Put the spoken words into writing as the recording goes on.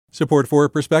Support for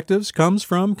Perspectives comes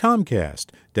from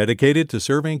Comcast, dedicated to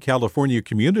serving California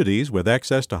communities with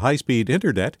access to high-speed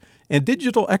internet and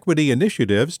digital equity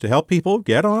initiatives to help people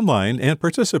get online and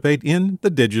participate in the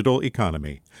digital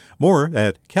economy. More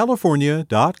at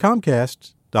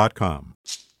california.comcast.com.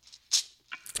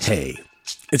 Hey,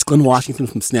 it's Glenn Washington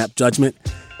from Snap Judgment,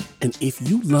 and if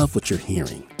you love what you're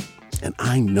hearing, and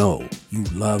I know you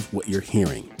love what you're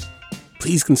hearing,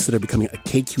 please consider becoming a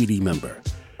KQED member.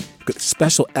 Get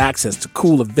special access to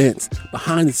cool events,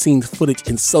 behind-the-scenes footage,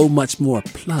 and so much more.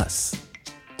 Plus,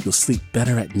 you'll sleep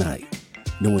better at night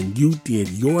knowing you did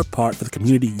your part for the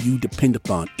community you depend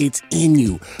upon. It's in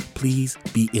you. Please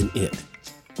be in it.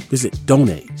 Visit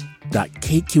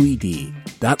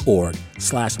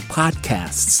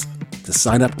donate.kqed.org/podcasts to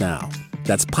sign up now.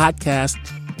 That's podcast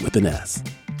with an S.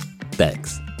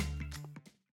 Thanks.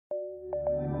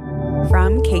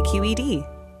 From KQED.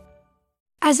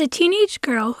 As a teenage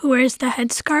girl who wears the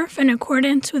headscarf in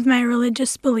accordance with my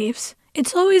religious beliefs,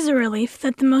 it's always a relief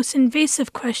that the most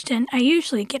invasive question I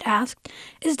usually get asked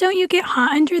is, don't you get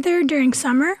hot under there during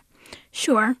summer?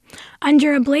 Sure,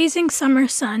 under a blazing summer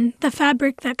sun, the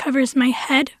fabric that covers my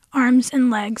head, arms, and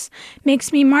legs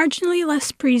makes me marginally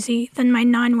less breezy than my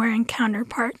non-wearing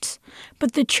counterparts.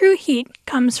 But the true heat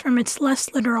comes from its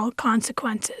less literal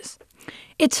consequences.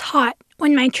 It's hot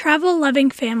when my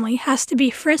travel-loving family has to be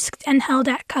frisked and held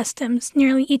at customs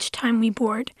nearly each time we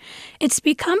board. It's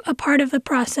become a part of the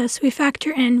process we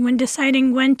factor in when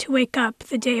deciding when to wake up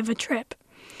the day of a trip.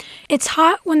 It's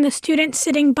hot when the student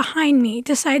sitting behind me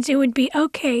decides it would be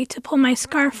okay to pull my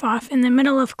scarf off in the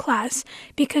middle of class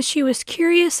because she was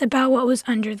curious about what was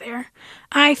under there.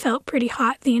 I felt pretty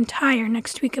hot the entire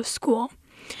next week of school.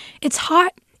 It's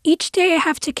hot each day I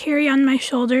have to carry on my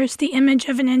shoulders the image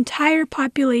of an entire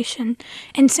population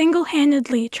and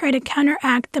single-handedly try to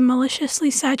counteract the maliciously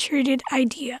saturated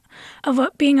idea of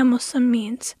what being a Muslim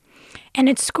means. And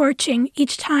it's scorching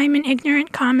each time an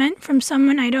ignorant comment from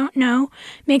someone I don't know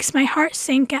makes my heart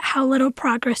sink at how little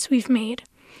progress we've made.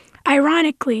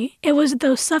 Ironically, it was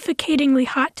those suffocatingly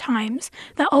hot times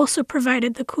that also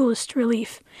provided the coolest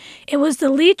relief. It was the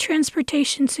lead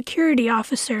transportation security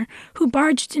officer who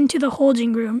barged into the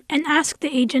holding room and asked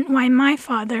the agent why my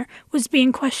father was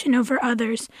being questioned over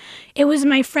others. It was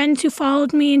my friends who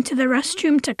followed me into the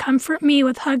restroom to comfort me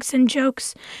with hugs and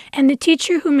jokes, and the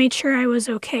teacher who made sure I was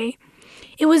okay.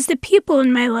 It was the people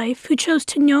in my life who chose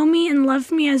to know me and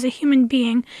love me as a human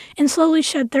being and slowly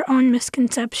shed their own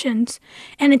misconceptions.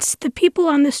 And it's the people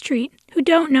on the street who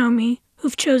don't know me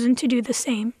who've chosen to do the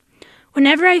same.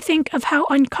 Whenever I think of how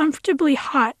uncomfortably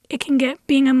hot it can get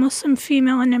being a Muslim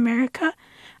female in America,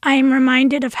 I am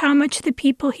reminded of how much the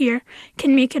people here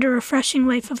can make it a refreshing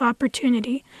life of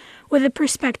opportunity. With a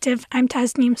perspective, I'm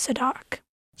Tasneem Sadok.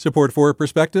 Support for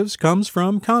Perspectives comes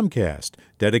from Comcast,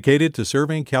 dedicated to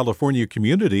serving California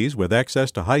communities with access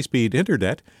to high-speed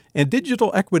internet and digital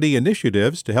equity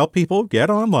initiatives to help people get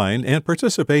online and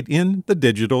participate in the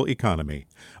digital economy.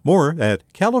 More at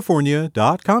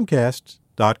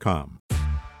california.comcast.com.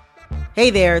 Hey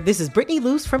there, this is Brittany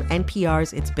Luce from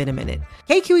NPR's It's Been a Minute.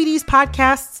 KQED's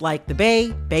podcasts like The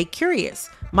Bay Curious,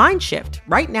 Mind Shift,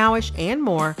 Right Nowish, and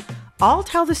more all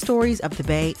tell the stories of the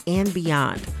Bay and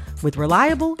beyond, with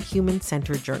reliable,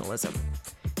 human-centered journalism.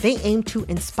 They aim to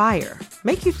inspire,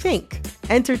 make you think,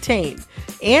 entertain,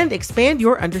 and expand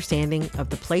your understanding of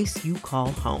the place you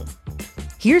call home.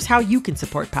 Here's how you can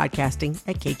support podcasting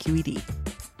at KQED.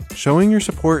 Showing your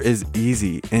support is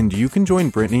easy, and you can join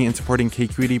Brittany in supporting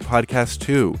KQED podcasts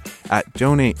too at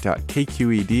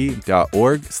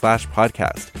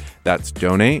donate.kqed.org/podcast. That's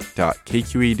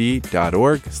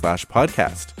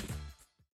donate.kqed.org/podcast.